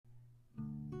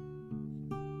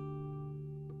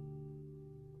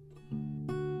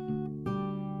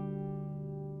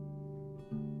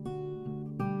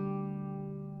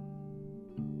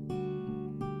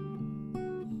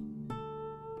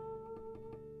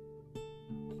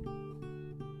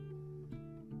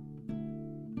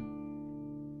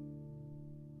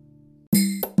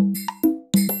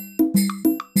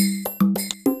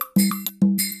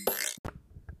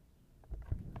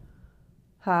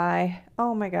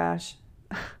my gosh.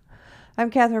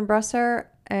 I'm Catherine Bresser,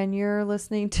 and you're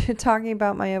listening to Talking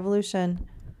About My Evolution.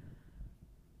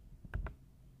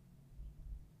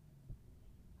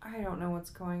 I don't know what's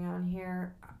going on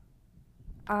here.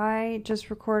 I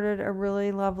just recorded a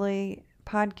really lovely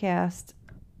podcast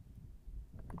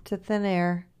to thin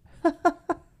air. For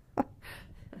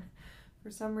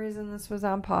some reason, this was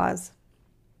on pause.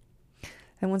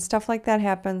 And when stuff like that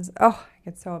happens, I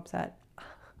get so upset.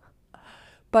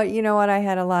 But you know what? I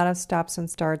had a lot of stops and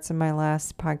starts in my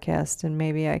last podcast, and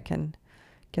maybe I can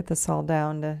get this all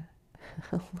down to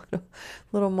a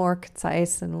little more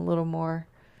concise and a little more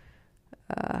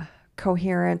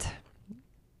coherent.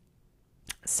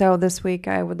 So this week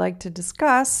I would like to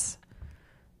discuss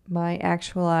my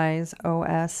Actualize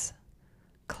OS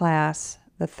class,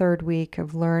 the third week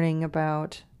of learning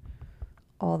about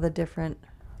all the different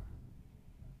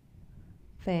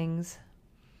things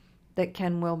that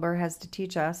Ken Wilber has to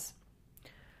teach us.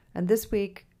 And this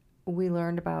week we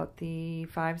learned about the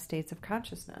 5 states of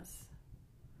consciousness.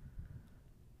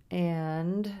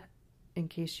 And in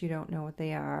case you don't know what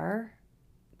they are,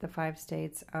 the 5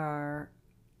 states are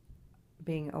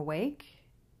being awake,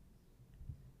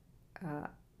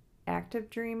 active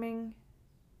dreaming,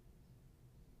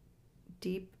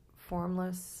 deep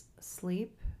formless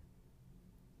sleep,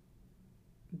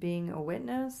 being a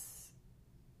witness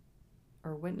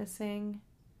or witnessing,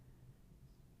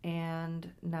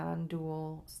 and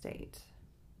non-dual state.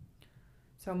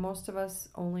 So most of us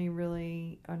only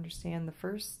really understand the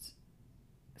first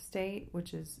state,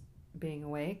 which is being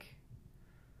awake.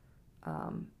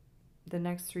 The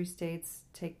next 3 states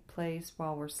take place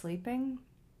while we're sleeping.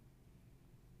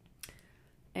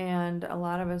 And a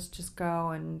lot of us just go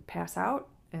and pass out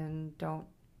and don't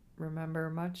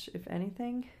remember much, if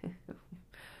anything,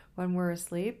 when we're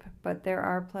asleep. But there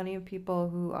are plenty of people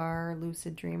who are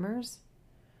lucid dreamers.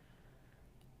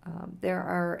 There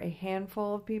are a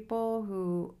handful of people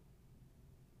who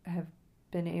have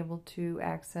been able to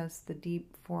access the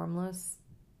deep formless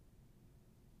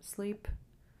sleep,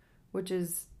 which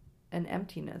is an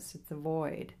emptiness. It's a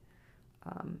void.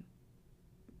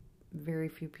 Very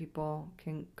few people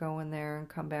can go in there and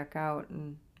come back out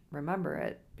and remember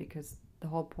it, because the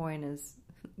whole point is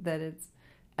that it's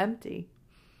empty.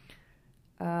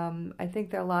 I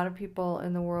think that a lot of people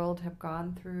in the world have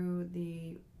gone through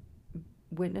the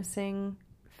witnessing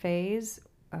phase.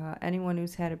 Anyone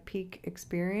who's had a peak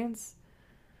experience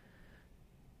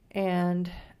and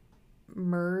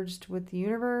merged with the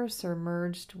universe or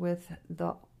merged with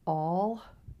the all,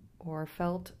 or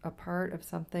felt a part of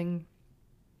something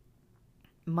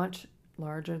much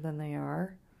larger than they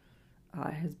are,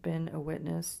 has been a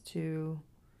witness to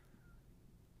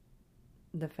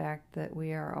the fact that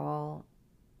we are all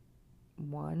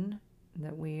one,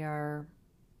 that we are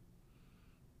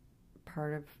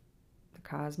part of the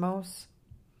cosmos.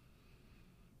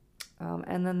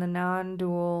 And then the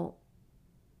non-dual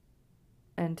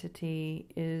entity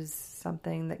is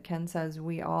something that Ken says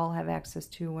we all have access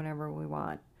to whenever we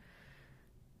want.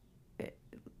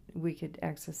 We could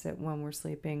access it when we're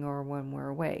sleeping or when we're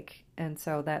awake. And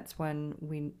so that's when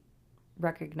we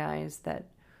recognize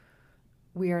that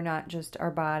we are not just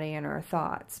our body and our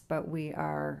thoughts, but we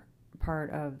are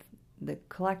part of the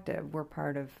collective. We're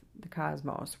part of the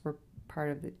cosmos. We're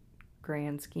part of the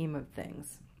grand scheme of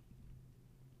things.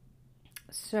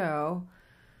 So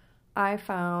I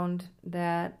found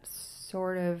that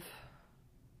sort of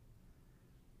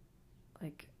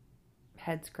like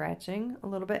head scratching a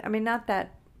little bit. I mean, not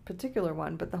that particular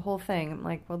one, but the whole thing. I'm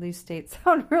like, well, these states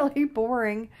sound really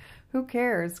boring. Who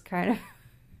cares, kind of.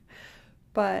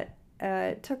 But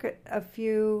it took a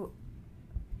few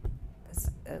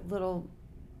little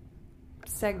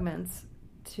segments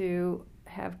to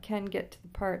have Ken get to the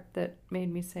part that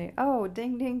made me say, oh,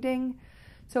 ding, ding, ding.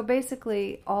 So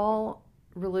basically, all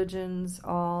religions,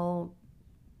 all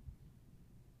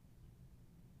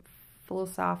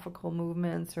philosophical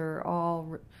movements, or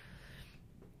all,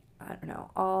 I don't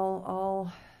know,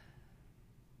 all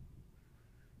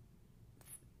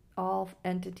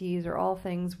entities, or all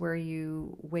things where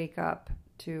you wake up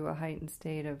to a heightened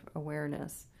state of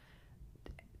awareness,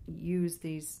 use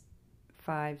these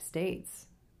 5 states.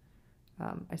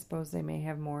 I suppose they may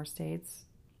have more states.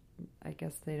 I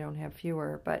guess they don't have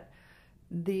fewer, but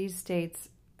these states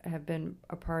have been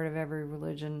a part of every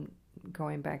religion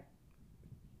going back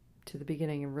to the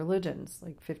beginning of religions,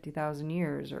 like 50,000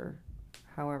 years or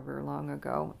however long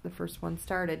ago the first one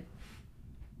started.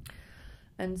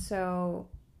 And so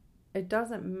it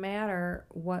doesn't matter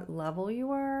what level you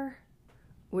are,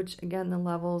 which again, the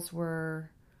levels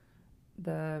were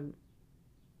the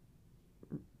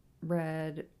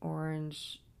red,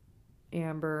 orange,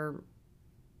 amber,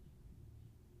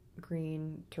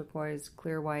 green, turquoise,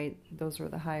 clear white. Those were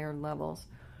the higher levels.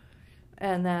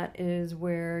 And that is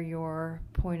where your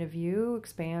point of view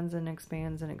expands and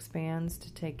expands and expands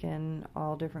to take in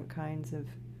all different kinds of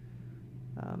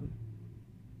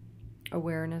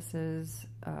awarenesses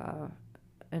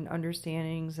and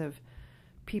understandings of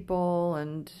people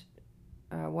and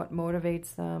what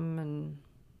motivates them and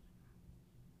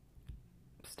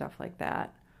stuff like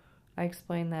that. I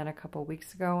explained that a couple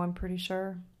weeks ago, I'm pretty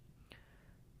sure.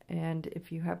 And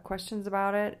if you have questions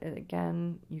about it,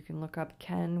 again, you can look up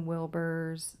Ken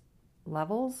Wilber's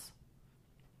levels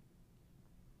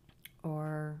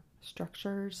or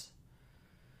structures.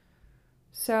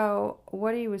 So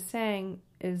what he was saying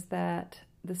is that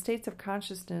the states of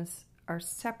consciousness are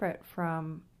separate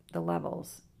from the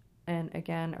levels, and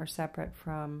again are separate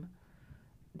from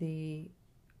the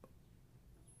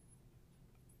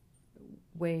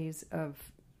ways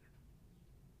of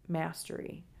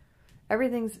mastery.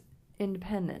 Everything's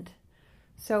independent.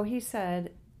 So he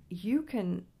said, you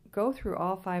can go through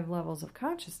all 5 levels of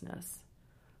consciousness,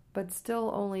 but still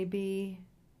only be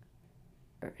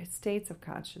states of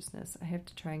consciousness. I have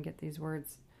to try and get these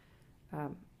words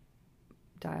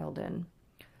dialed in.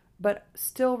 But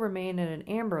still remain at an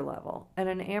amber level. And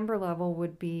an amber level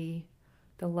would be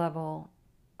the level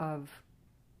of,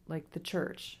 like, the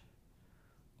church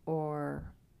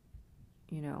or,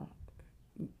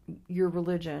 your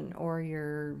religion or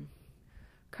your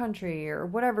country or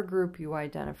whatever group you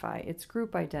identify. It's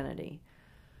group identity.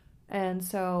 And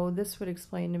so this would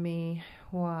explain to me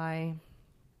why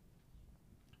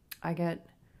I get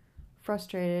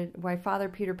frustrated, why Father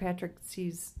Peter Patrick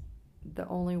sees the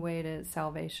only way to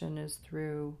salvation is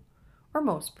through, or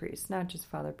most priests, not just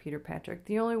Father Peter Patrick,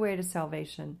 the only way to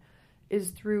salvation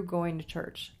is through going to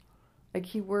church. Like,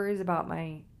 he worries about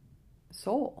my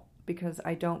soul because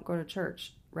I don't go to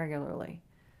church regularly.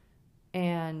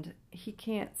 And he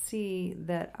can't see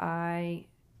that I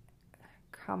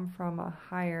come from a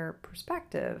higher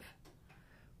perspective.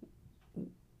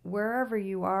 Wherever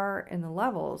you are in the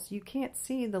levels, you can't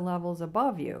see the levels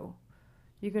above you.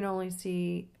 You can only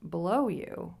see below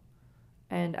you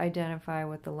and identify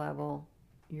with the level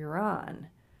you're on.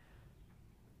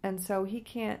 And so he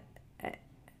can't.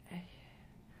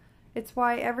 It's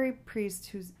why every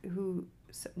priest who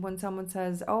when someone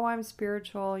says, "Oh, I'm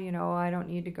spiritual, I don't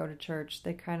need to go to church,"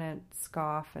 they kind of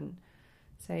scoff and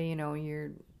say,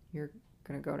 you're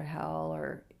going to go to hell,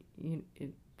 or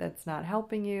that's not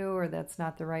helping you, or that's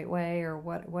not the right way, or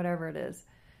whatever it is.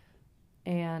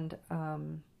 And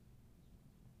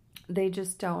they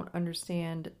just don't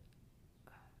understand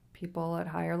people at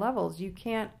higher levels. You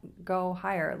can't go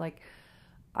higher. Like,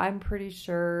 I'm pretty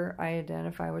sure I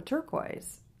identify with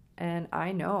turquoise. And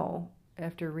I know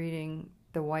after reading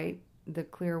the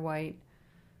clear white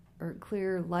or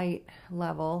clear light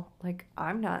level, like,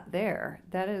 I'm not there.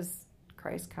 That is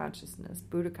Christ consciousness,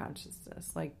 Buddha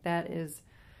consciousness. Like, that is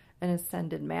an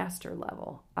ascended master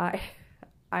level.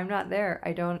 I'm not there.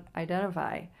 I don't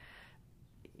identify.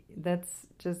 That's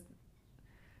just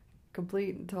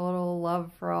complete and total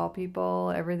love for all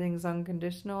people. Everything's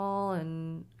unconditional,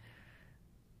 and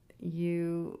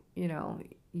you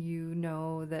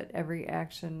know that every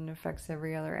action affects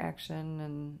every other action,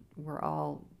 and we're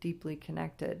all deeply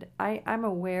connected. I'm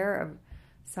aware of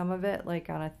some of it, like,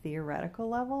 on a theoretical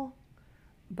level,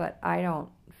 but I don't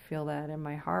feel that in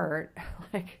my heart.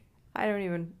 Like, I don't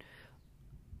even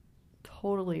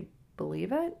totally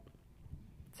believe it.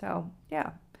 So,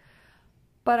 yeah.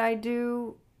 But I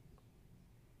do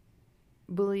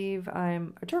believe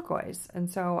I'm a turquoise, and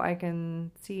so I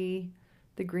can see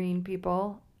the green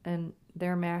people and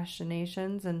their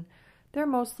machinations, and they're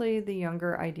mostly the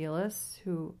younger idealists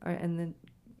who are, and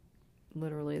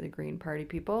literally the Green Party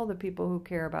people, the people who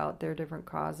care about their different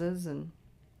causes and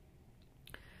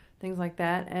things like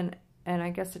that. And I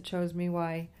guess it shows me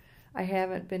why I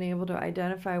haven't been able to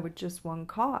identify with just one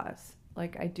cause.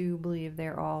 Like, I do believe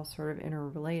they're all sort of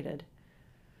interrelated.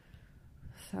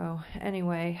 So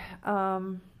anyway,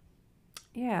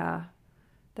 yeah,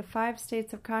 the 5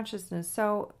 states of consciousness.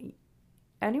 So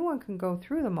anyone can go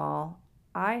through them all.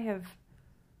 I have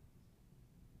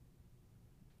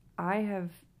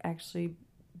actually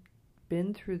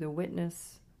been through the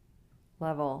witness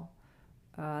level.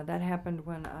 That happened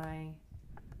when I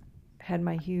had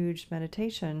my huge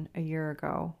meditation a year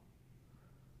ago.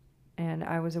 And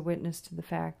I was a witness to the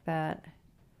fact that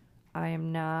I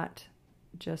am not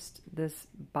just this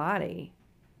body,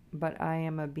 but I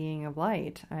am a being of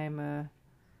light. I am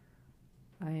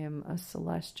a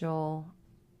celestial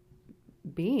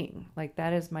being. Like,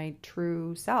 that is my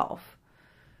true self.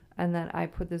 and then I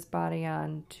put this body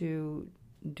on to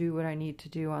do what I need to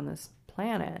do on this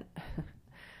planet.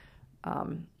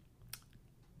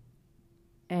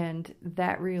 And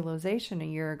that realization a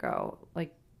year ago,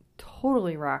 like,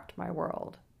 totally rocked my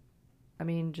world. I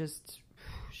mean, just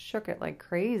shook it like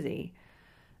crazy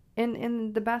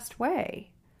in the best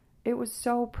way. It was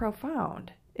so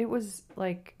profound. It was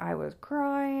like I was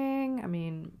crying. I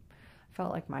mean, I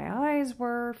felt like my eyes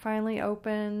were finally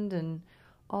opened and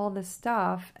all this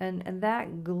stuff. And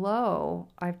that glow,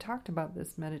 I've talked about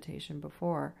this meditation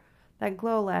before, that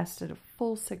glow lasted a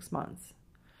full 6 months.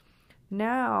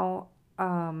 Now,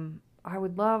 I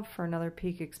would love for another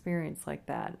peak experience like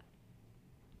that.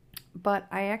 But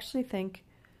I actually think,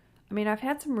 I mean, I've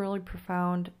had some really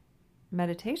profound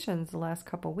meditations the last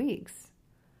couple weeks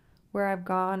where I've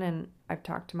gone and I've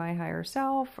talked to my higher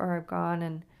self, or I've gone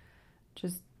and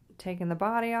just taken the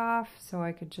body off so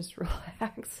I could just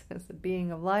relax as a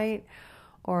being of light,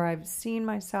 or I've seen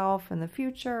myself in the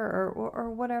future, or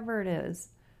whatever it is.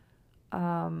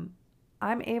 I'm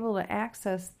able to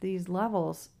access these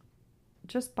levels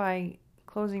just by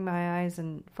closing my eyes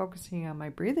and focusing on my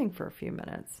breathing for a few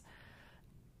minutes.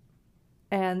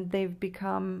 And they've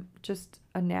become just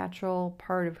a natural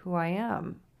part of who I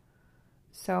am.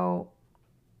 So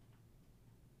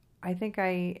I think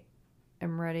I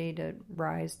am ready to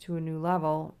rise to a new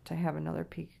level to have another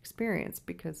peak experience,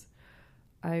 because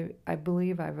I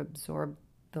believe I've absorbed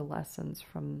the lessons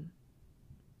from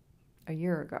a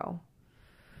year ago.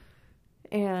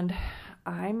 And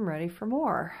I'm ready for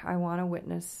more. I want to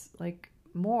witness like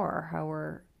more how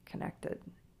we're connected.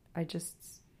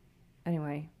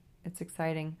 Anyway, it's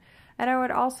exciting. And I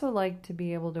would also like to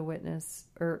be able to witness,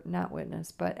 or not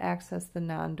witness, but access the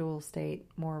non-dual state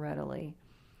more readily.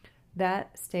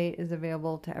 That state is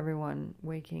available to everyone,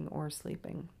 waking or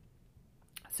sleeping.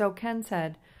 So Ken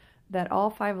said that all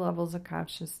 5 levels of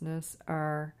consciousness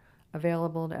are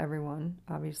available to everyone.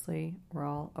 Obviously, we're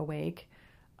all awake.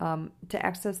 To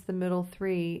access the middle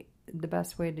 3, the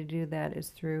best way to do that is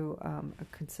through a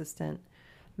consistent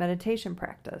meditation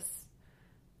practice.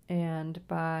 And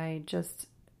by just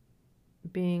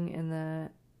being in the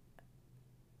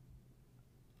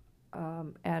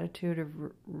attitude of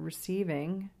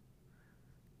receiving,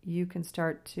 you can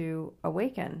start to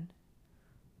awaken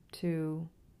to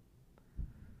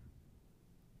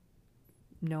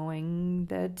knowing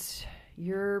that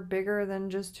you're bigger than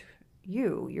just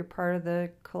you. You're part of the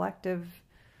collective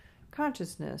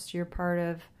consciousness. You're part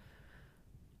of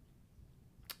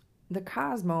the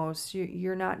cosmos.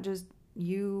 You're not just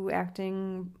you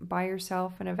acting by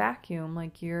yourself in a vacuum.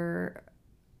 Like, your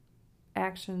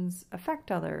actions affect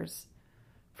others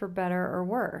for better or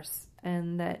worse.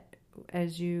 And that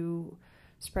as you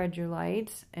spread your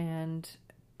light and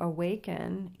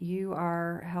awaken, you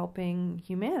are helping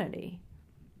humanity.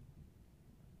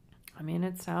 I mean,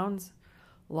 it sounds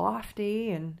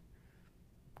lofty and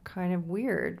kind of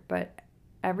weird, but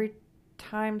every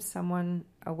time someone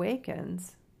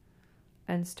awakens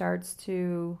and starts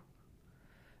to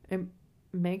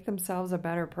make themselves a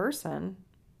better person,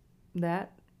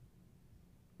 that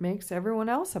makes everyone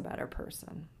else a better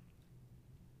person.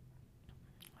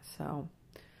 So,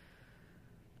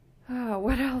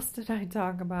 what else did I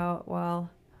talk about? Well,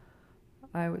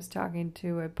 I was talking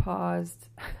to a paused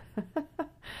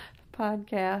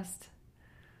podcast.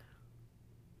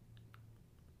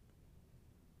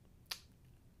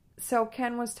 So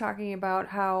Ken was talking about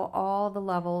how all the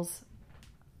levels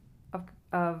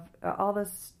of all the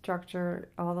structure,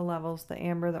 all the levels, the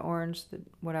amber, the orange, the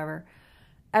whatever,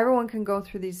 everyone can go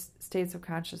through these states of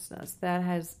consciousness. That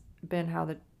has been how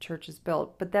the church is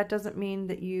built. But that doesn't mean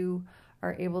that you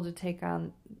are able to take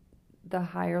on the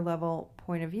higher level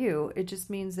point of view. It just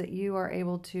means that you are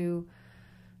able to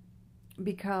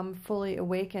become fully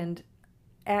awakened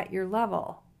at your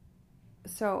level.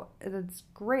 So that's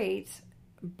great,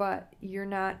 but you're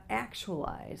not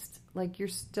actualized. Like, you're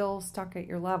still stuck at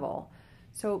your level.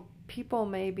 So people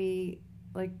may be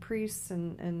like priests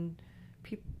and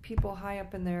people high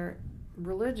up in their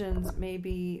religions may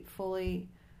be fully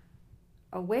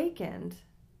awakened,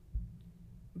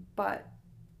 but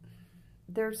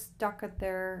they're stuck at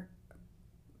their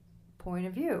point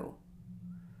of view.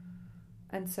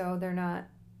 And so they're not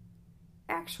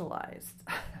actualized.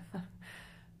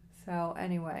 So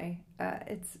anyway,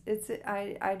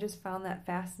 I just found that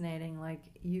fascinating. Like,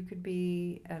 you could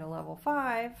be at a level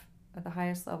 5, at the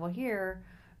highest level here,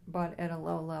 but at a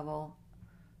low level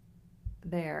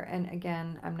there. And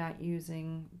again, I'm not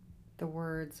using the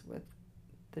words with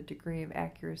the degree of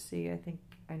accuracy I think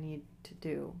I need to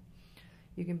do.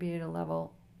 You can be at a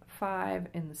level 5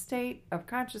 in the state of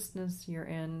consciousness you're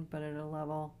in, but at a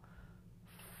level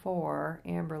 4,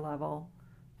 amber level,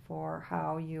 for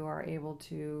how you are able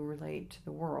to relate to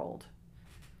the world.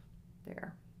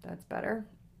 There, that's better.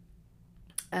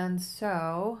 And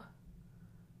so,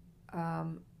 I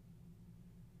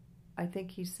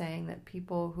think he's saying that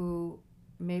people who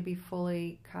may be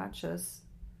fully conscious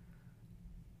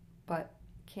but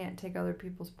can't take other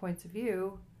people's points of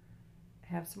view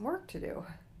have some work to do.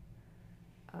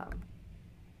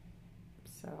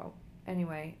 So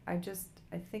anyway, I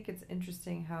think it's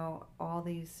interesting how all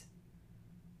these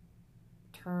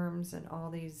terms and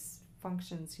all these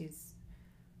functions he's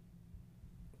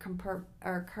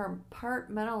are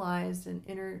compartmentalized and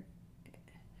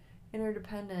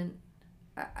interdependent.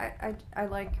 I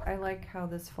like how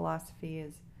this philosophy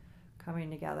is coming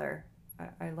together.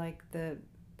 I like the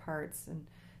parts, and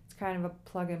it's kind of a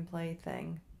plug and play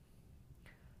thing.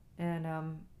 And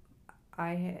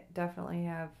I definitely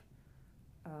have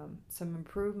some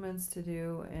improvements to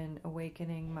do in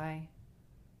awakening my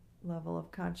level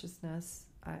of consciousness.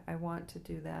 I want to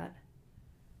do that,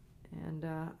 and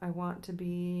I want to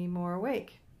be more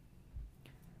awake.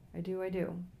 I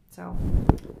do. So,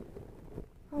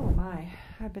 oh my,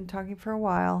 I've been talking for a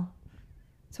while.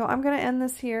 So I'm going to end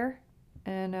this here,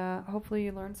 and hopefully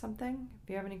you learned something. If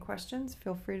you have any questions,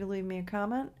 feel free to leave me a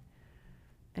comment.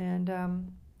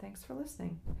 And thanks for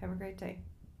listening. Have a great day.